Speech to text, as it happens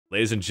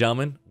Ladies and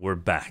gentlemen, we're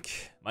back.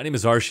 My name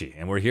is Arshee,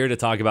 and we're here to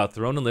talk about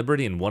Throne of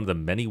Liberty and one of the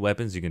many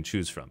weapons you can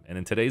choose from. And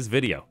in today's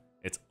video,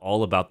 it's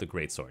all about the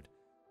Greatsword.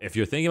 If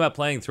you're thinking about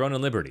playing Throne of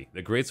Liberty,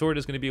 the Greatsword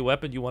is going to be a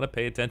weapon you want to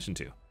pay attention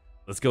to.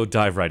 Let's go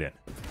dive right in.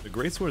 The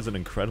Greatsword is an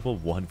incredible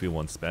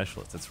 1v1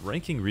 specialist. Its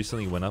ranking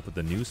recently went up with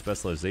the new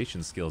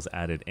specialization skills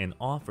added and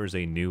offers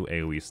a new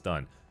AoE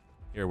stun.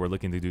 Here we're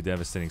looking to do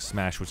Devastating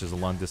Smash, which is a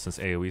long distance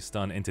AoE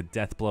stun, into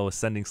Death Blow,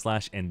 Ascending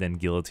Slash, and then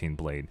Guillotine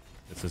Blade.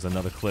 This is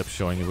another clip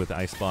showing you with the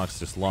Icebox,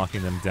 just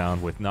locking them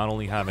down with not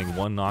only having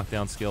one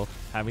knockdown skill,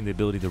 having the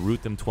ability to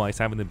root them twice,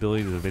 having the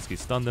ability to basically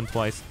stun them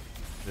twice.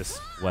 This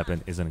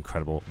weapon is an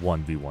incredible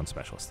 1v1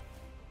 specialist.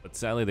 But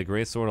sadly, the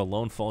Greatsword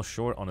alone falls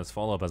short on its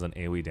follow-up as an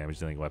AoE damage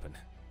dealing weapon.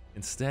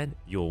 Instead,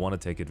 you'll want to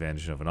take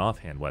advantage of an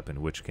offhand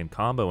weapon which can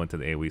combo into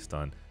the AoE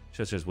stun,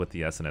 such as with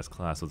the SNS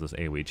class with this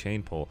AoE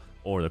chain pull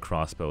or the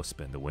crossbow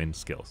spin to win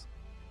skills.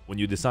 When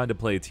you decide to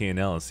play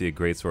TNL and see a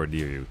Greatsword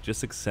near you,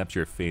 just accept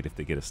your fate if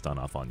they get a stun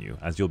off on you,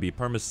 as you'll be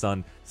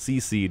perma-stunned,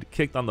 CC'd,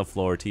 kicked on the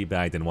floor,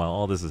 teabagged, and while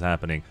all this is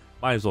happening,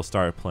 might as well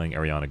start playing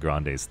Ariana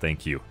Grande's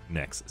Thank You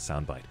Next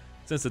soundbite,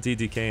 since the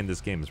TTK in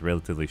this game is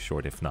relatively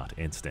short if not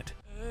instant.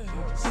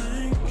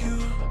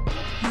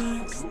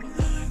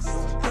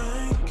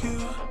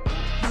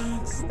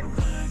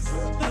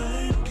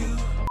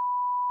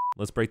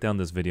 Let's break down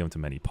this video into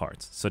many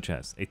parts, such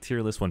as a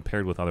tier list when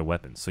paired with other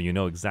weapons, so you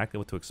know exactly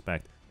what to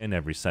expect in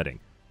every setting,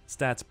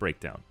 stats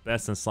breakdown,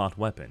 best in slot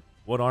weapon,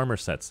 what armor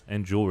sets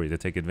and jewelry to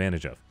take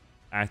advantage of,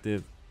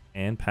 active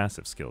and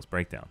passive skills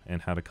breakdown,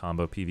 and how to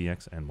combo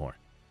PvX and more.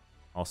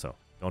 Also,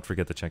 don't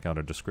forget to check out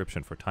our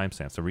description for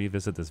timestamps to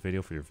revisit this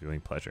video for your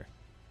viewing pleasure.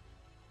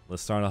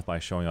 Let's start off by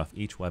showing off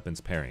each weapon's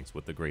pairings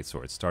with the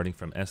Greatsword, starting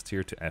from S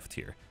tier to F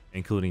tier,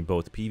 including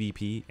both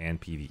PvP and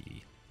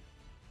PvE.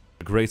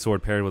 The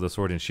Greatsword paired with a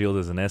sword and shield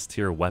is an S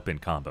tier weapon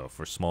combo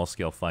for small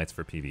scale fights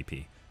for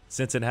PvP,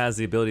 since it has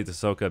the ability to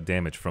soak up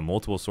damage from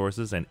multiple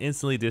sources and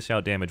instantly dish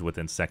out damage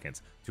within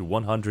seconds to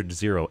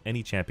 100-0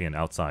 any champion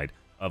outside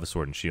of a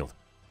sword and shield.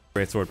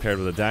 Greatsword paired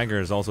with a dagger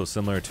is also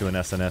similar to an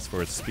SNS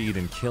for its speed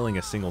in killing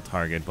a single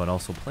target, but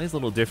also plays a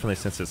little differently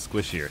since it's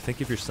squishier.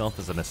 Think of yourself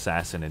as an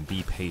assassin and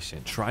be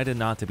patient. Try to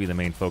not to be the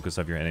main focus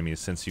of your enemies,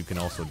 since you can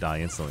also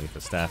die instantly if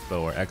a staff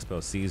bow or X bow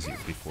sees you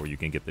before you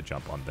can get the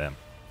jump on them.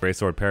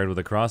 Greatsword paired with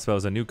a crossbow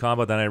is a new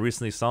combo that I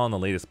recently saw in the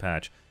latest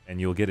patch, and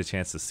you'll get a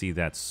chance to see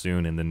that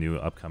soon in the new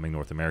upcoming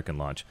North American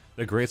launch.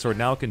 The Greatsword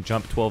now can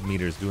jump 12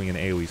 meters doing an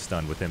AoE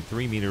stun within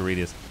 3 meter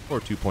radius for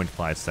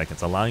 2.5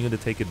 seconds, allowing you to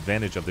take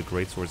advantage of the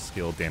Greatsword's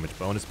skill damage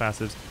bonus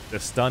passives, the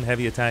stun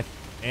heavy attack,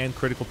 and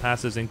critical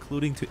passives,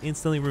 including to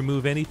instantly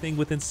remove anything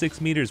within 6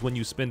 meters when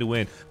you spin to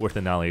win with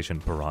Annihilation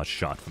Barrage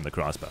Shot from the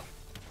crossbow.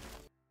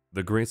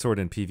 The Greatsword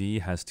in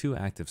PvE has two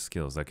active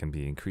skills that can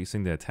be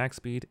increasing the attack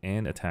speed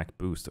and attack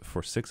boost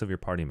for 6 of your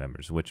party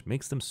members, which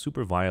makes them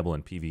super viable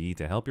in PvE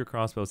to help your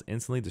crossbows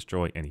instantly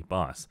destroy any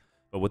boss.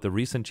 But with the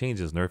recent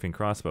changes nerfing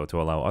crossbow to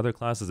allow other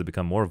classes to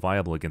become more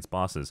viable against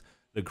bosses,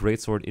 the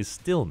Greatsword is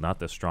still not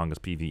the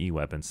strongest PvE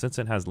weapon since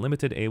it has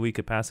limited AoE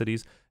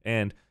capacities,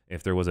 and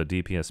if there was a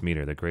DPS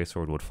meter, the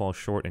Greatsword would fall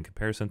short in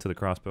comparison to the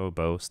crossbow,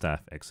 bow,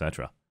 staff,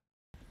 etc.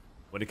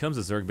 When it comes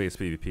to Zerg-based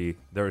PvP,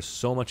 there is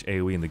so much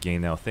AoE in the game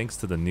now thanks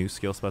to the new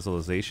skill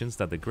specializations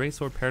that the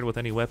Greatsword paired with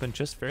any weapon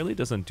just fairly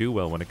doesn't do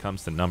well when it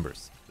comes to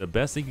numbers. The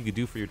best thing you can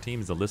do for your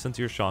team is to listen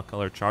to your shot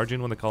caller, charge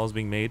in when the call is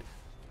being made,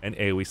 and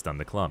AoE stun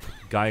the clump.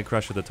 Gaia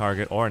Crush with the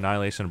target or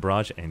Annihilation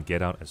Barrage and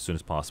get out as soon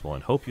as possible,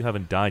 and hope you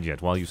haven't died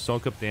yet while you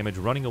soak up damage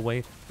running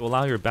away to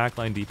allow your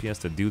backline DPS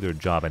to do their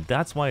job, and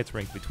that's why it's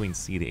ranked between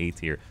C to A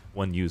tier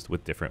when used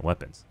with different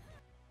weapons.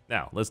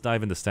 Now, let's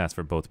dive into stats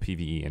for both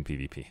PvE and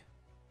PvP.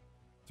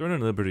 Throne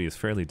of Liberty is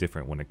fairly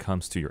different when it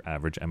comes to your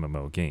average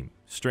MMO game.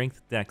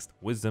 Strength, Dex,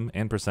 Wisdom,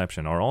 and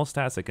Perception are all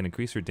stats that can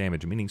increase your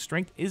damage, meaning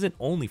Strength isn't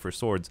only for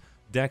swords,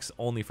 Dex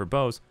only for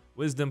bows,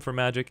 Wisdom for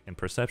magic, and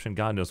Perception,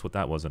 God knows what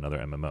that was in other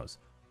MMOs.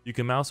 You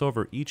can mouse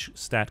over each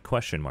stat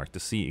question mark to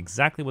see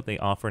exactly what they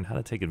offer and how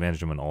to take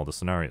advantage of them in all the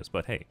scenarios,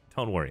 but hey,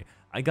 don't worry,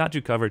 I got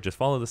you covered. Just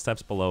follow the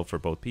steps below for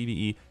both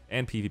PvE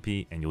and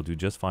PvP, and you'll do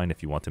just fine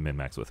if you want to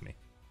min-max with me.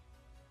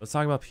 Let's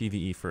talk about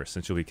PvE first,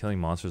 since you'll be killing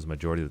monsters the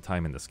majority of the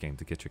time in this game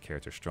to get your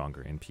character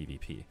stronger in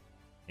PvP.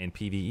 In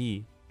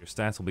PvE, your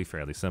stats will be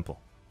fairly simple.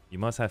 You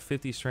must have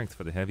 50 strength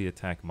for the heavy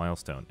attack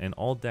milestone, and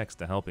all dex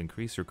to help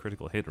increase your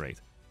critical hit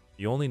rate.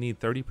 You only need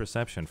 30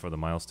 perception for the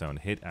milestone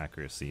hit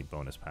accuracy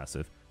bonus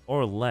passive,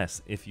 or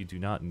less if you do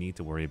not need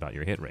to worry about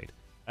your hit rate,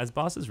 as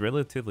bosses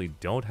relatively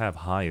don't have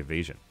high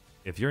evasion.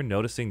 If you're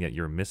noticing that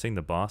you're missing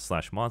the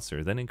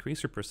boss/monster, then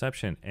increase your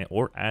perception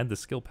or add the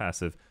skill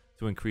passive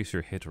to increase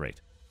your hit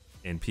rate.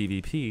 In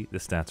PvP, the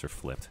stats are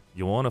flipped.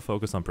 You'll want to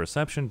focus on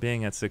Perception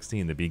being at 60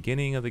 in the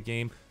beginning of the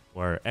game,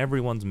 where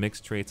everyone's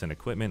mixed traits and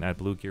equipment at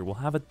blue gear will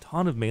have a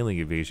ton of melee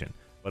evasion.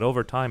 But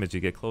over time, as you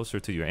get closer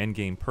to your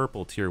endgame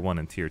purple tier 1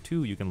 and tier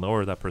 2, you can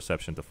lower that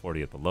Perception to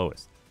 40 at the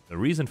lowest. The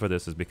reason for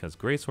this is because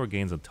Greatsword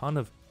gains a ton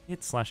of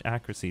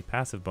hit/accuracy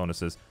passive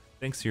bonuses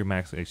thanks to your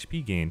max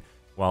HP gain,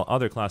 while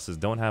other classes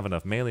don't have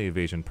enough melee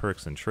evasion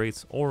perks and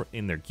traits or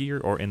in their gear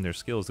or in their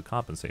skills to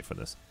compensate for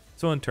this.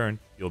 So in turn,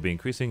 you'll be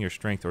increasing your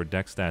strength or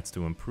dex stats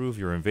to improve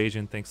your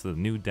evasion thanks to the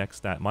new dex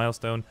stat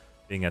milestone,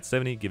 being at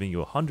 70, giving you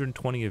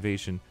 120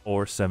 evasion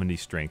or 70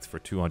 strength for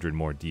 200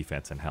 more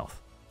defense and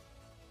health.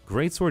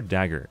 Greatsword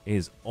Dagger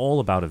is all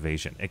about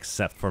evasion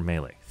except for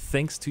melee,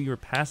 thanks to your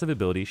passive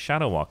ability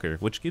Shadow Walker,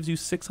 which gives you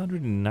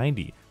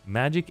 690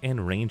 magic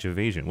and range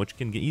evasion, which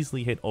can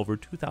easily hit over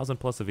 2000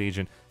 plus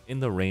evasion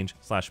in the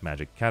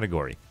range/magic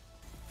category.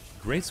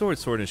 Greatsword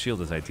Sword and Shield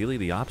is ideally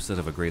the opposite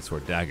of a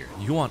Greatsword Dagger.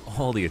 You want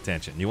all the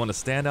attention. You want to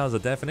stand out as a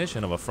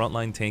definition of a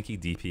frontline tanky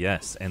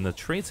DPS, and the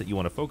traits that you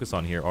want to focus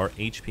on here are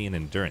HP and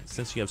Endurance,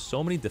 since you have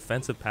so many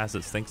defensive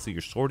passives thanks to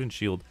your Sword and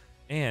Shield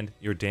and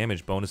your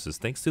damage bonuses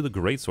thanks to the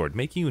Greatsword,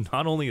 making you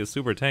not only a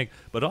super tank,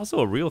 but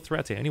also a real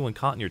threat to anyone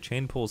caught in your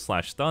chain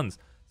pulls/stuns,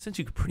 since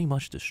you could pretty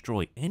much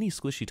destroy any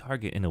squishy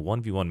target in a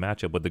 1v1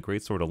 matchup with the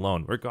Greatsword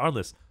alone,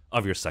 regardless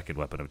of your second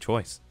weapon of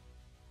choice.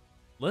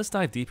 Let's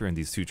dive deeper in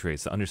these two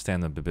traits to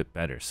understand them a bit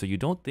better, so you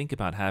don't think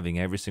about having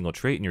every single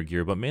trait in your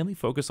gear, but mainly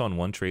focus on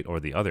one trait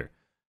or the other.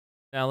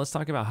 Now let's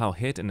talk about how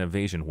hit and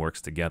evasion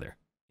works together.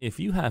 If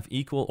you have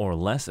equal or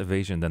less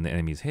evasion than the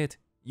enemy's hit,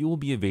 you will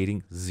be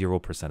evading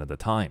 0% of the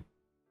time.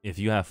 If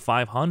you have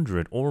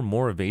 500 or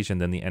more evasion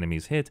than the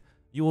enemy's hit,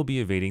 you will be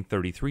evading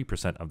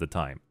 33% of the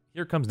time.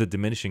 Here comes the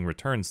diminishing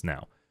returns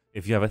now.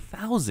 If you have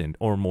 1000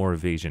 or more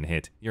evasion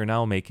hit, you're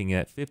now making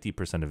it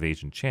 50%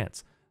 evasion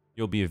chance.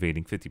 You'll be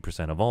evading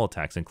 50% of all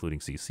attacks, including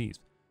CCs.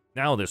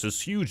 Now this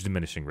is huge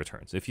diminishing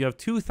returns. If you have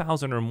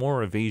 2000 or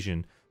more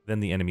evasion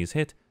than the enemy's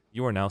hit,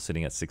 you are now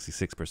sitting at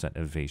 66%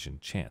 evasion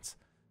chance.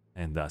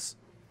 And thus,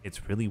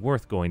 it's really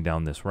worth going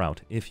down this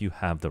route if you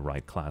have the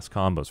right class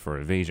combos for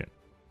evasion.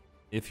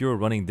 If you're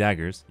running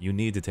daggers, you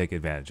need to take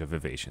advantage of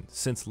evasion,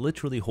 since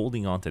literally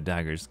holding on to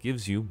daggers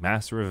gives you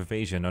Master of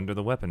Evasion under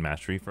the Weapon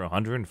Mastery for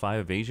 105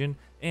 evasion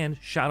and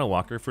Shadow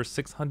Walker for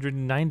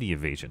 690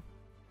 evasion.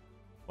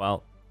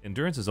 While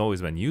Endurance has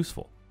always been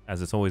useful,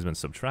 as it's always been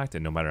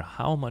subtracted no matter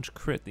how much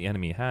crit the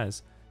enemy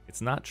has,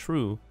 it's not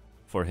true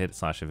for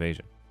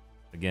hit/evasion.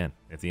 Again,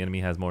 if the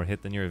enemy has more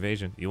hit than your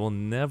evasion, you will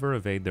never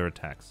evade their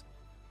attacks.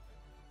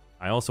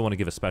 I also want to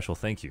give a special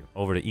thank you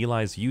over to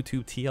Eli's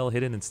YouTube TL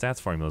Hidden and Stats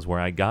Formulas,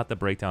 where I got the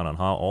breakdown on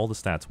how all the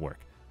stats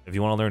work. If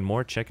you want to learn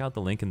more, check out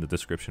the link in the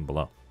description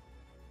below.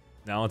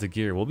 Now onto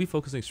gear. We'll be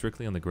focusing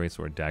strictly on the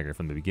Greatsword Dagger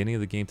from the beginning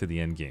of the game to the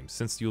end game.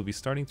 Since you will be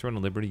starting Throne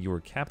of Liberty, you are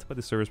capped by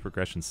the service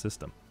progression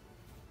system.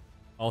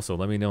 Also,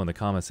 let me know in the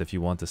comments if you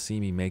want to see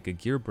me make a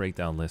gear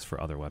breakdown list for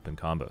other weapon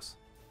combos.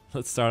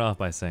 Let's start off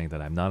by saying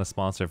that I'm not a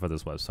sponsor for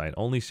this website,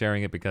 only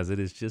sharing it because it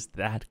is just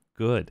that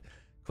good.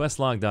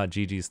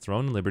 Questlog.gg's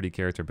Throne and Liberty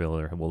character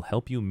builder will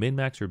help you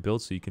min-max your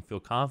build so you can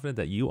feel confident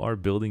that you are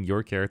building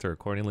your character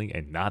accordingly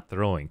and not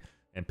throwing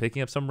and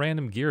picking up some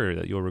random gear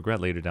that you'll regret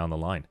later down the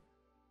line.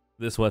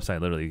 This website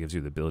literally gives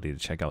you the ability to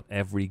check out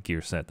every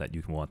gear set that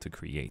you want to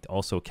create.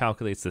 Also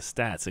calculates the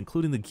stats,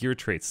 including the gear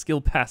traits, skill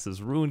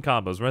passes, rune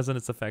combos,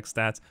 resonance effects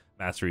stats,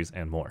 masteries,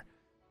 and more.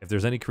 If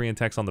there's any Korean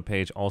text on the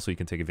page, also you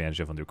can take advantage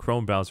of on the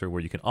Chrome browser,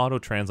 where you can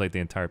auto-translate the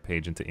entire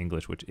page into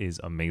English, which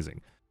is amazing.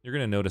 You're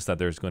going to notice that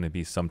there's going to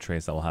be some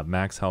traits that will have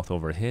max health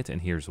over hit,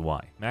 and here's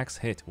why. Max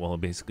hit will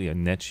basically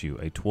net you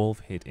a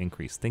 12 hit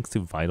increase thanks to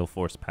Vital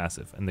Force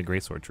passive and the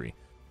Greatsword tree,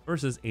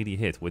 versus 80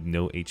 hit with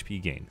no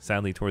HP gain.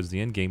 Sadly, towards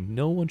the end game,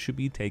 no one should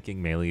be taking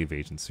melee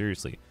evasion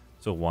seriously.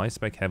 So why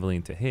spec heavily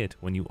into hit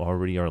when you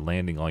already are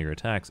landing all your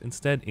attacks?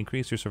 Instead,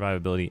 increase your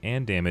survivability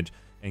and damage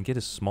and get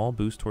a small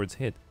boost towards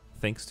hit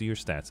thanks to your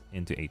stats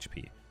into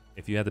HP.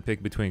 If you had to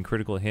pick between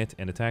critical hit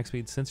and attack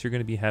speed, since you're going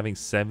to be having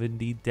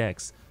 70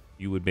 dex,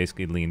 you would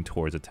basically lean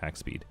towards attack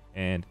speed,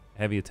 and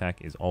heavy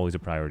attack is always a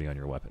priority on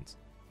your weapons.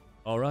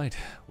 Alright,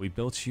 we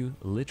built you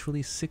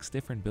literally 6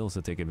 different builds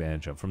to take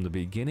advantage of, from the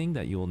beginning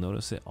that you will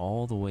notice it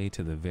all the way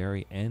to the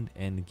very end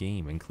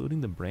game,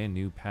 including the brand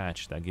new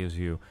patch that gives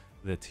you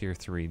the tier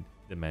 3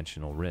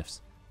 dimensional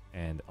rifts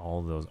and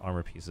all those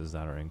armor pieces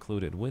that are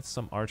included, with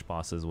some arch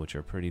bosses which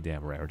are pretty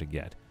damn rare to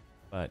get.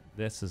 But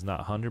this is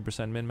not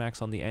 100%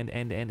 min-max on the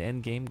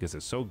end game, because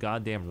it's so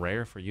goddamn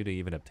rare for you to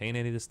even obtain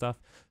any of this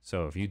stuff.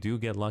 So if you do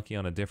get lucky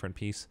on a different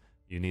piece,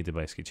 you need to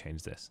basically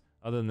change this.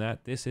 Other than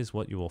that, this is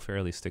what you will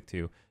fairly stick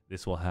to.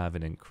 This will have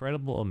an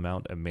incredible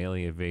amount of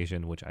melee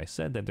evasion, which I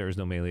said that there is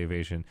no melee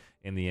evasion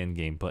in the end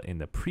game, but in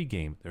the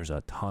pre-game, there's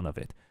a ton of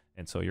it.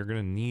 And so you're going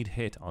to need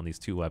hit on these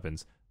two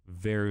weapons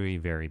very,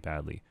 very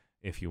badly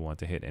if you want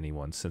to hit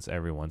anyone, since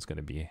everyone's going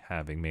to be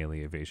having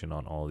melee evasion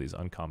on all of these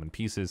uncommon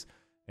pieces.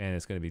 And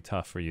it's going to be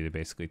tough for you to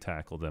basically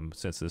tackle them,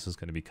 since this is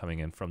going to be coming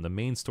in from the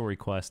main story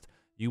quest.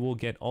 You will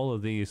get all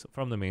of these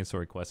from the main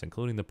story quest,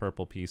 including the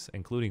purple piece,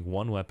 including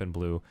one weapon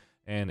blue,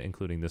 and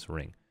including this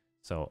ring.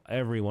 So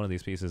every one of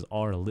these pieces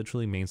are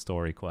literally main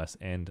story quest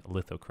and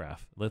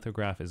lithograph.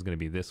 Lithograph is going to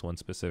be this one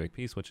specific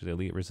piece, which is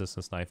elite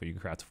resistance knife, where you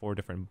craft 4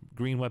 different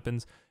green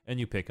weapons and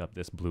you pick up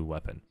this blue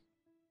weapon.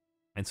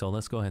 And so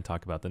let's go ahead and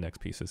talk about the next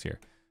pieces here.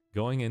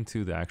 Going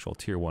into the actual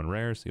tier 1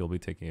 rares, you'll be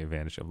taking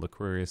advantage of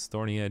Liquorius,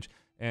 Thorny Edge,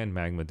 and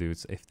Magma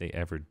Dutes if they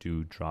ever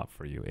do drop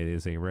for you. It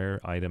is a rare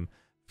item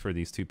for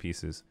these two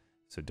pieces,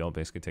 So don't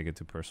basically take it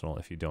too personal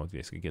if you don't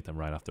basically get them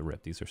right off the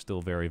rip. These are still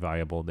very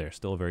viable. They're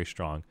still very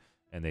strong,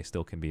 and they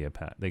still can be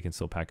they can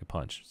still pack a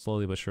punch.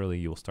 Slowly but surely,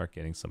 you will start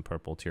getting some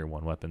purple tier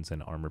 1 weapons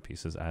and armor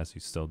pieces as you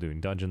still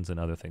doing dungeons and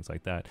other things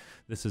like that.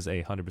 This is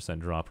a 100%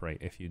 drop rate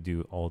if you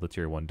do all the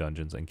tier 1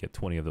 dungeons and get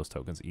 20 of those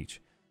tokens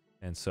each.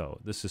 And so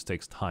this just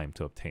takes time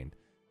to obtain.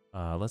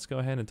 Let's go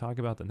ahead and talk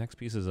about the next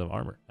pieces of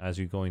armor. As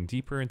you're going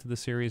deeper into the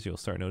series, you'll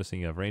start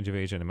noticing you have range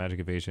evasion and magic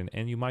evasion,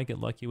 and you might get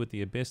lucky with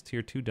the Abyss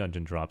tier 2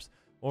 dungeon drops,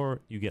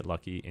 or you get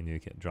lucky and you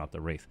get drop the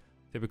Wraith.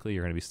 Typically,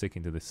 you're going to be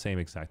sticking to the same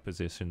exact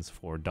positions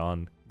for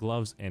Dawn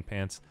gloves and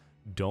pants.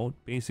 Don't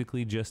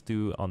basically just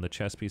do on the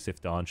chest piece if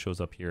Dawn shows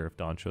up here, if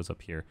Dawn shows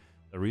up here.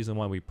 The reason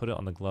why we put it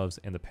on the gloves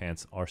and the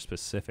pants are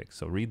specific,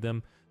 so read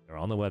them. They're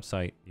on the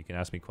website. You can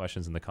ask me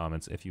questions in the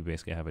comments if you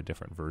basically have a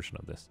different version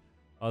of this.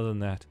 Other than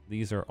that,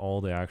 these are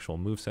all the actual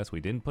movesets.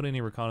 We didn't put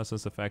any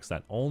reconnaissance effects.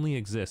 That only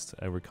exists.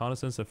 A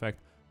reconnaissance effect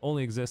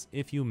only exists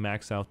if you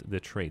max out the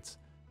traits.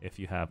 If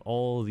you have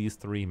all these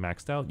 3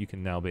 maxed out, you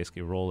can now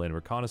basically roll in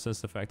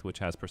reconnaissance effect, which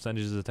has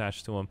percentages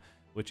attached to them,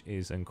 which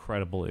is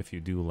incredible if you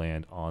do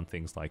land on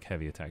things like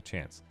heavy attack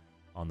chance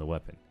on the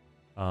weapon.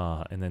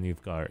 And then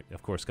you've got,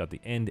 of course, got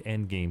the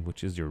end game,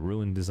 which is your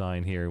rune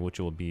design here, which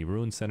will be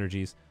rune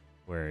synergies,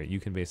 where you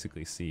can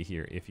basically see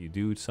here if you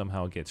do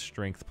somehow get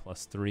strength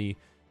 +3,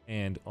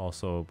 and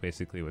also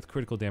basically with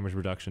critical damage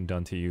reduction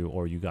done to you,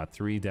 or you got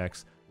 3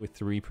 dex with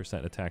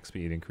 3% attack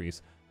speed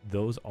increase,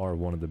 those are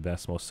one of the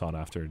best, most sought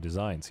after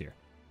designs here.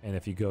 And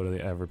if you go to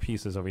the ever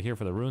pieces over here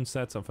for the rune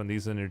sets and from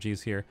these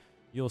synergies here,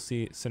 you'll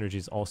see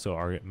synergies also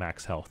are at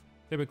max health.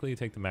 Typically you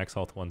take the max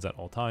health ones at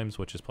all times,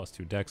 which is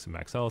 +2 dex and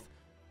max health,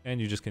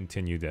 and you just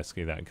continue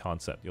basically that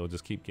concept. You'll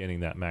just keep getting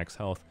that max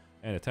health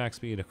and attack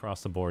speed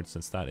across the board,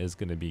 since that is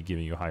going to be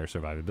giving you higher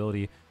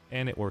survivability,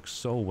 and it works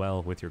so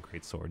well with your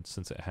Greatsword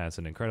since it has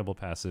an incredible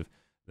passive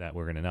that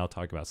we're going to now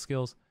talk about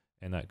skills.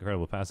 And that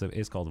incredible passive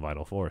is called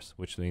Vital Force,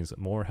 which means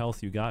more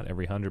health you got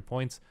every 100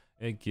 points,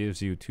 it gives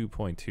you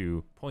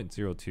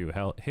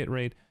 2.02 hit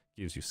rate,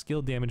 gives you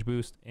skill damage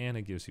boost, and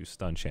it gives you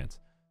stun chance.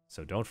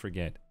 So don't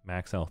forget,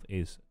 max health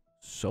is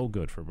so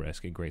good for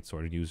basically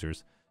Greatsword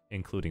users,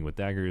 including with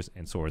daggers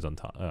and swords on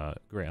top,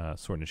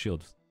 sword and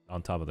shields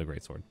on top of the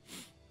Greatsword.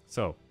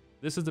 So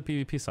this is the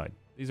PvP side.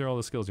 These are all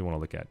the skills you want to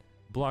look at.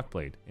 Block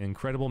Blade,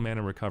 incredible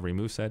mana recovery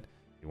moveset.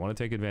 You want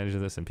to take advantage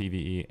of this in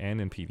PvE and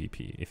in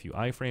PvP. If you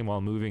iframe while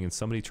moving and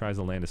somebody tries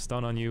to land a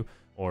stun on you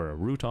or a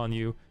root on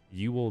you,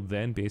 you will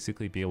then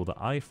basically be able to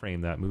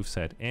iframe that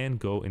moveset and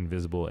go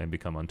invisible and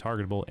become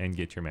untargetable and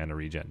get your mana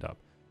regen up.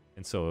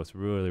 And so it's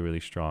really,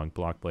 really strong.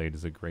 Block Blade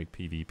is a great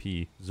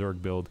PvP,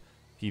 Zerg build,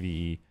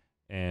 PvE,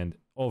 and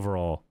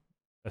overall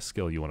a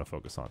skill you want to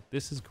focus on.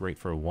 This is great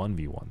for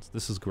 1v1s.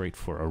 This is great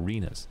for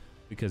arenas,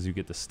 because you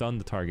get to stun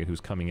the target who's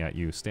coming at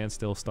you, stand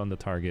still, stun the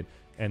target,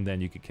 and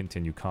then you can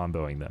continue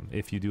comboing them.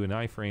 If you do an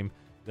iframe,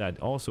 that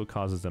also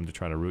causes them to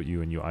try to root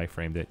you, and you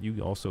iframe that, you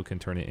also can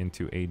turn it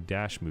into a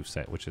dash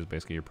moveset, which is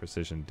basically your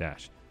precision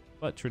dash.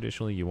 But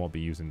traditionally, you won't be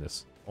using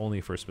this,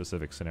 only for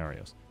specific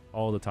scenarios.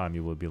 All the time,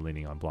 you will be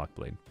leaning on Block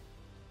Blade.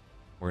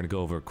 We're going to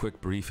go over a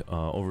quick brief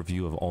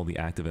overview of all the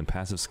active and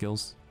passive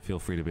skills. Feel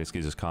free to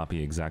basically just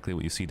copy exactly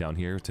what you see down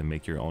here to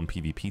make your own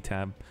PvP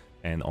tab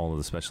and all of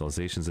the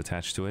specializations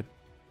attached to it.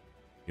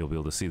 You'll be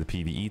able to see the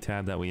PvE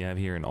tab that we have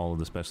here and all of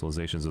the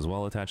specializations as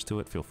well attached to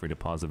it. Feel free to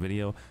pause the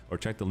video or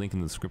check the link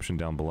in the description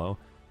down below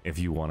if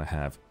you want to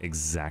have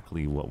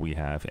exactly what we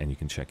have, and you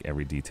can check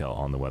every detail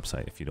on the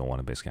website if you don't want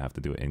to basically have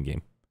to do it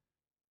in-game.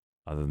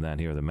 Other than that,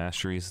 here are the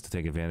masteries to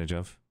take advantage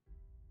of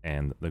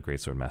and the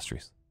Greatsword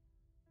masteries.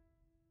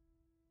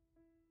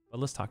 But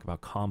let's talk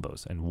about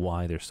combos and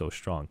why they're so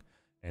strong.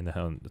 And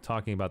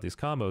talking about these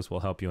combos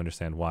will help you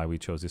understand why we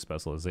chose these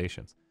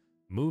specializations.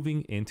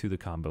 Moving into the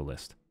combo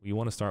list, we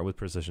want to start with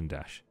Precision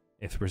Dash.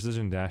 If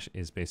Precision Dash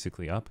is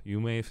basically up, you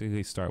may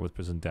basically start with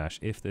Precision Dash.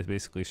 If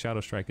basically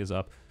Shadow Strike is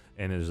up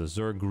and there's a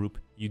Zerg group,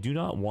 you do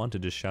not want to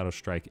just Shadow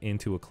Strike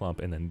into a clump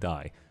and then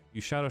die.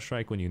 You Shadow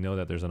Strike when you know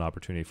that there's an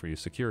opportunity for you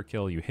to secure a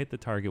kill. You hit the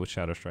target with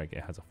Shadow Strike,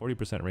 it has a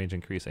 40% range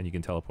increase, and you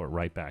can teleport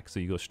right back.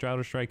 So you go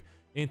Shadow Strike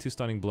into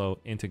Stunning Blow,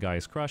 into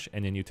Gaia's Crush,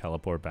 and then you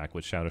teleport back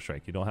with Shadow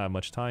Strike. You don't have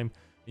much time,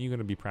 and you're going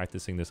to be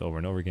practicing this over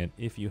and over again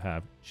if you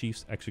have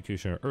Chief's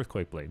Executioner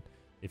Earthquake Blade.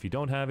 If you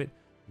don't have it,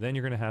 then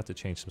you're going to have to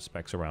change some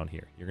specs around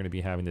here. You're going to be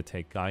having to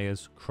take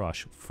Gaia's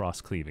Crush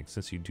Frost Cleaving,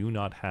 since you do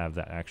not have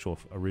that actual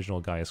original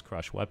Gaia's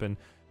Crush weapon,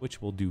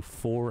 which will do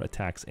 4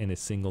 attacks in a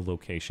single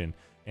location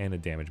and a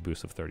damage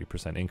boost of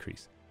 30%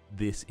 increase.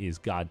 This is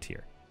God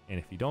tier, and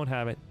if you don't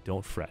have it,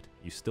 don't fret.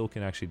 You still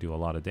can actually do a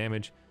lot of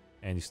damage,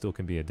 and you still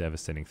can be a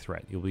devastating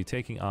threat. You'll be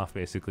taking off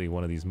basically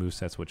one of these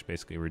movesets, which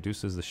basically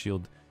reduces the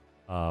shield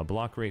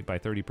block rate by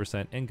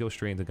 30% and go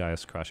straight into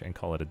Gaia's Crush and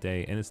call it a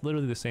day. And it's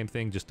literally the same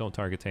thing, just don't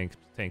target tanks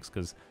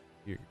because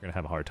you're going to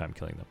have a hard time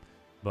killing them.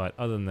 But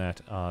other than that,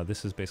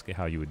 this is basically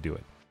how you would do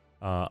it.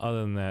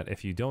 Other than that,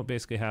 if you don't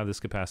basically have this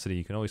capacity,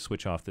 you can always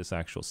switch off this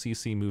actual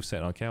CC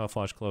moveset on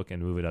Camouflage Cloak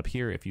and move it up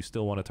here if you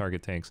still want to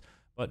target tanks.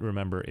 But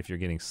remember, if you're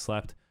getting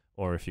slept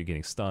or if you're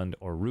getting stunned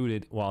or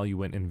rooted while you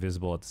went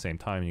invisible at the same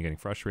time and you're getting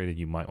frustrated,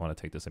 you might want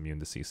to take this immune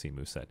to CC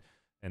moveset.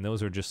 And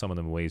those are just some of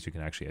the ways you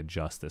can actually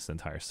adjust this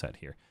entire set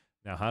here.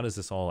 Now, how does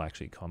this all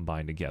actually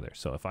combine together?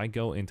 So if I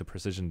go into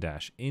precision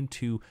dash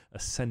into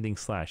ascending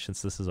slash,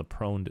 since this is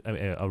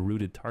a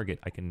rooted target,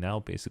 I can now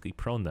basically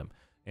prone them.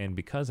 And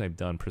because I've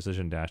done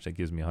precision dash that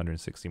gives me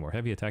 160 more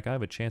heavy attack, I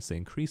have a chance to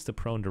increase the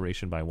prone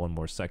duration by 1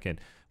 more second,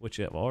 which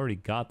I've already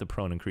got the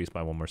prone increased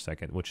by 1 more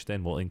second, which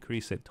then will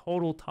increase it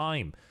total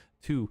time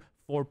to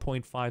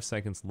 4.5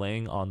 seconds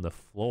laying on the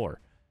floor,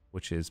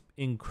 which is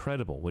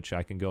incredible, which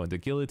I can go into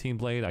guillotine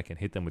blade, I can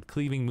hit them with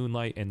cleaving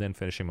moonlight, and then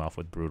finish them off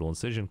with brutal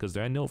incision, because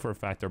I know for a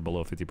fact they're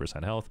below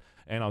 50% health,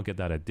 and I'll get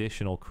that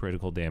additional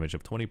critical damage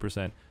of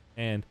 20%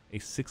 and a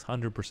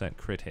 600%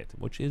 crit hit,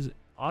 which is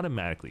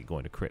automatically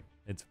going to crit.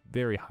 It's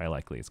very high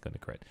likely it's going to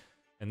crit.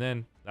 And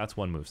then that's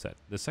one moveset.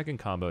 The second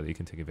combo that you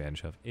can take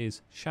advantage of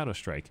is Shadow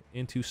Strike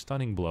into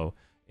Stunning Blow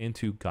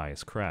into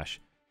Gaia's Crash.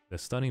 The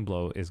Stunning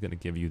Blow is going to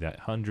give you that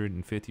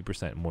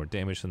 150% more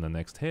damage than the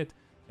next hit,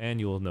 and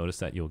you'll notice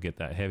that you'll get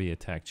that heavy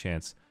attack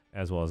chance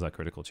as well as that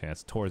critical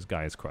chance towards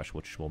Gaia's Crush,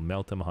 which will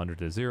melt them 100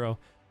 to 0,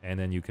 and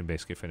then you can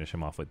basically finish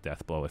them off with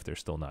Death Blow if they're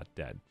still not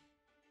dead.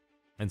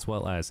 As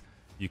well as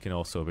you can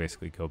also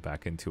basically go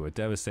back into a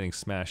Devastating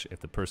Smash if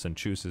the person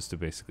chooses to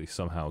basically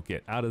somehow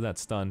get out of that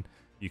stun.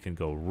 You can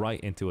go right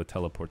into a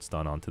teleport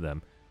stun onto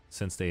them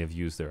since they have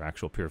used their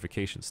actual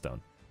purification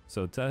stone.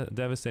 So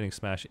Devastating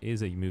Smash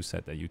is a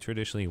moveset that you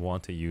traditionally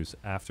want to use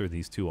after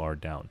these two are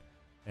down.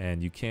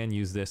 And you can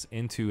use this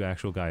into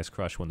actual Gaia's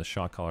Crush when the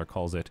shot caller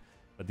calls it,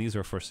 but these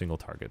are for single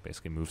target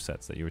basically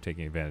movesets that you were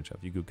taking advantage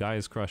of. You go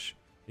Gaia's Crush,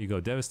 you go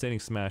Devastating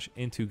Smash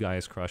into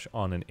Gaia's Crush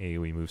on an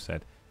AoE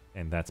moveset,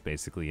 and that's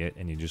basically it.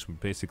 And you just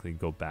basically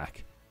go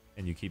back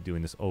and you keep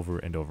doing this over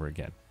and over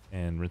again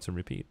and rinse and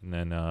repeat. And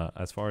then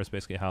as far as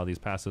basically how these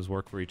passives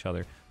work for each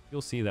other,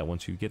 you'll see that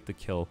once you get the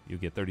kill, you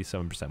get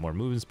 37% more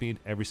movement speed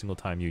every single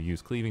time you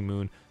use Cleaving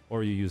Moon,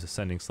 or you use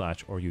Ascending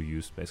Slash, or you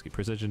use basically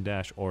Precision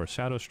Dash or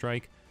Shadow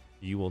Strike.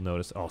 You will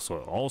notice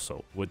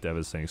also with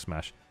Devastating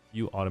Smash,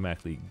 you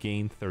automatically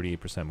gain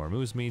 38% more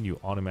move speed, you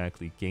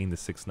automatically gain the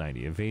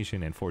 690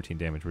 evasion and 14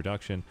 damage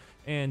reduction,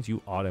 and you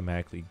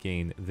automatically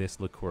gain this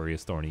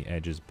Liquorious Thorny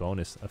Edge's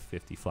bonus of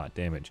 50 flat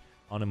damage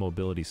on a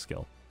mobility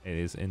skill. It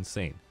is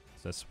insane.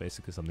 So that's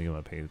basically something you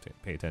want to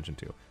pay attention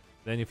to.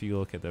 Then if you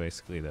look at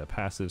basically the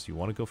passives, you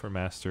want to go for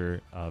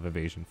Master of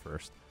Evasion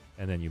first,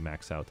 and then you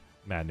max out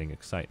Maddening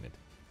Excitement.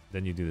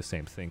 Then you do the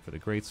same thing for the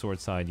Greatsword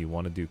side. You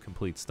want to do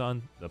Complete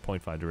Stun, the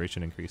 0.5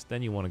 duration increase.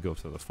 Then you want to go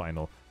for the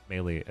final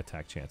melee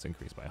attack chance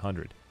increase by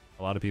 100.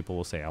 A lot of people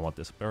will say, I want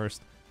this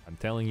burst. I'm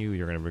telling you,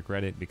 you're going to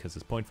regret it, because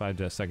this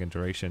 0.5 second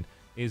duration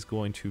is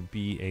going to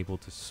be able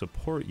to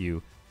support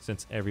you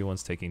since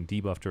everyone's taking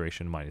debuff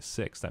duration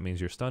 -6. That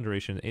means your stun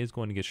duration is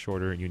going to get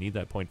shorter. You need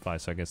that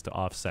 0.5 seconds to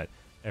offset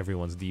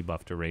everyone's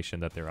debuff duration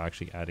that they're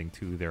actually adding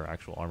to their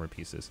actual armor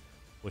pieces,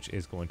 which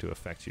is going to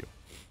affect you.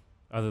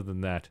 Other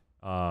than that,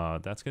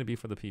 that's going to be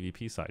for the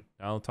PvP side.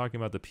 Now, talking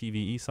about the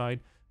PvE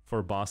side,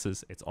 for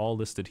bosses, it's all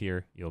listed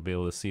here. You'll be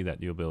able to see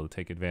that you'll be able to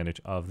take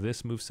advantage of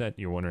this moveset.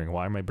 You're wondering,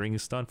 why am I bringing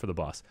stun for the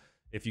boss?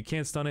 If you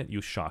can't stun it,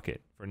 you shock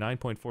it. For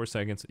 9.4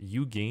 seconds,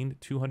 you gain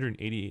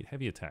 288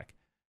 heavy attack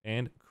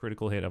and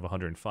critical hit of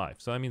 105.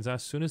 So that means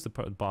as soon as the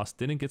boss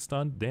didn't get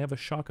stunned, they have a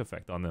shock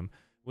effect on them,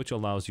 which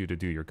allows you to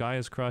do your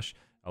Gaia's Crush,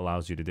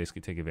 allows you to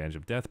basically take advantage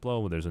of Death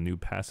Blow. There's a new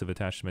passive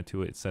attachment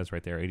to it. It says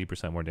right there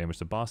 80% more damage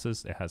to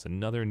bosses. It has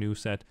another new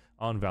set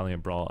on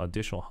Valiant Brawl,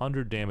 additional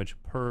 100 damage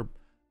per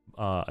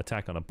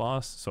attack on a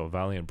boss. So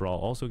Valiant Brawl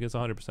also gets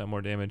 100%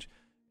 more damage.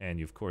 And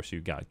of course,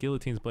 you've got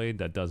Guillotine's Blade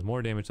that does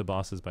more damage to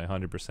bosses by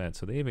 100%.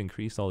 So they've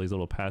increased all these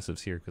little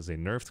passives here because they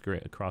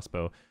nerfed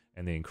Crossbow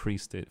and they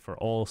increased it for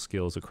all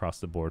skills across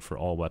the board for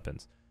all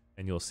weapons.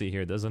 And you'll see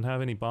here, it doesn't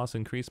have any boss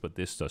increase, but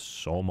this does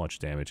so much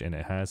damage. And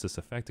it has this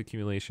effect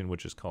accumulation,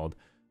 which is called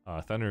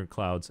Thunder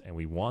Clouds. And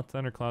we want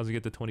Thunder Clouds to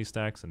get to 20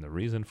 stacks. And the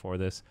reason for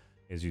this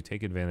is you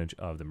take advantage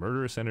of the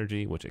Murderous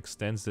Energy, which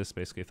extends this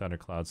basically Thunder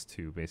Clouds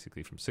to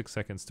basically from 6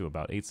 seconds to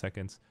about 8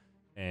 seconds.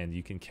 And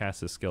you can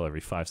cast this skill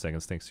every 5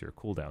 seconds thanks to your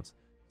cooldowns.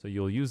 So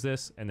you'll use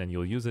this, and then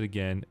you'll use it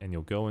again, and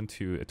you'll go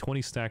into a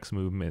 20 stacks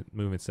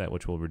movement set,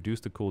 which will reduce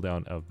the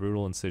cooldown of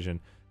Brutal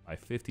Incision by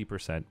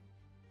 50%.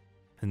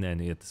 And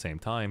then at the same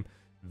time,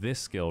 this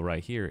skill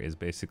right here is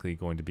basically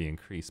going to be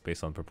increased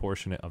based on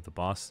proportionate of the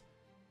boss,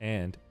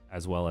 and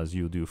as well as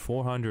you'll do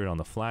 400 on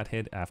the flat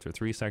hit after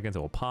 3 seconds, it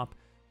will pop,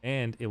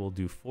 and it will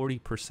do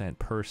 40%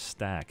 per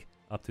stack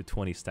up to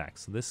 20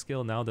 stacks. So this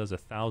skill now does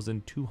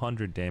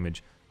 1,200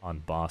 damage on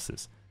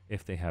bosses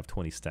if they have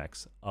 20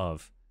 stacks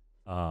of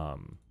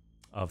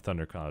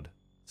Thundercloud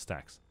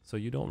stacks. So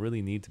you don't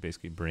really need to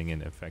basically bring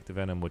in Effective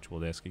Venom, which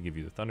will basically give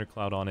you the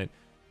Thundercloud on it,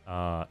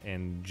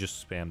 and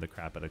just spam the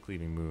crap out of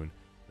Cleaving Moon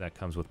that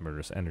comes with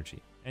Murderous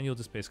Energy. And you'll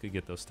just basically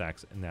get those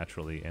stacks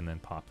naturally and then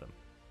pop them.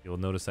 You'll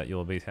notice that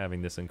you'll be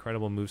having this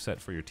incredible moveset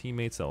for your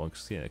teammates that will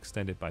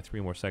extend it by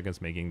 3 more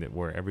seconds, making that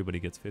where everybody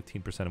gets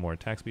 15% more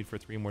attack speed for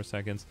 3 more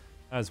seconds.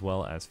 as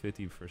well as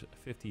 50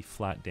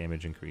 flat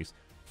damage increase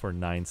for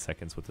 9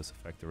 seconds with this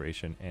effect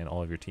duration, and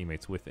all of your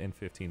teammates within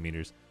 15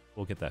 meters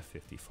will get that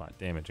 50 flat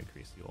damage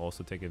increase. You'll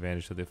also take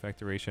advantage of the effect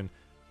duration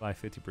by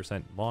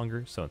 50%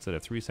 longer, so instead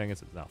of 3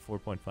 seconds, it's now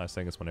 4.5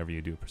 seconds whenever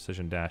you do a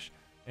precision dash,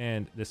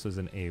 and this is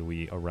an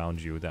AoE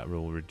around you that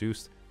will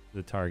reduce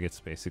the target's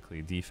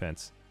basically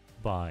defense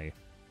by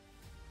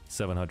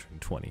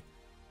 720,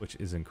 which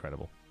is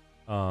incredible.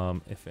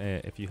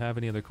 If you have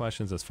any other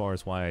questions as far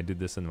as why I did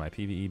this in my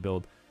PvE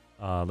build,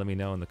 let me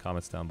know in the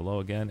comments down below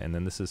again. And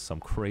then this is some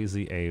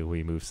crazy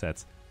AoE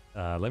movesets.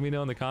 Let me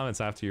know in the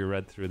comments after you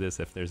read through this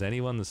if there's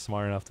anyone that's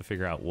smart enough to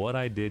figure out what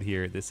I did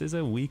here. This is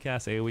a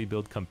weak-ass AoE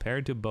build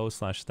compared to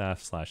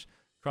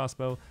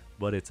bow/staff/crossbow,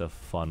 but it's a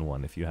fun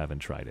one if you haven't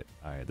tried it.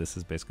 Alright, this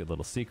is basically a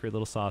little secret,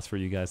 little sauce for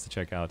you guys to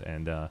check out.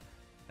 And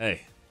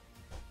hey,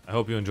 I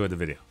hope you enjoyed the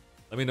video.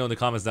 Let me know in the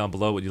comments down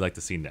below what you'd like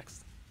to see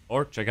next.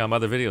 Or check out my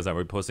other videos that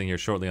we're posting here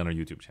shortly on our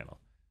YouTube channel.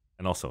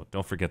 And also,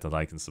 don't forget to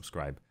like and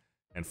subscribe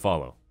and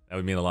follow. That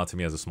would mean a lot to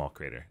me as a small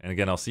creator. And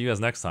again, I'll see you guys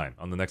next time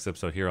on the next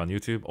episode here on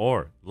YouTube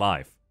or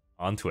live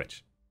on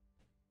Twitch.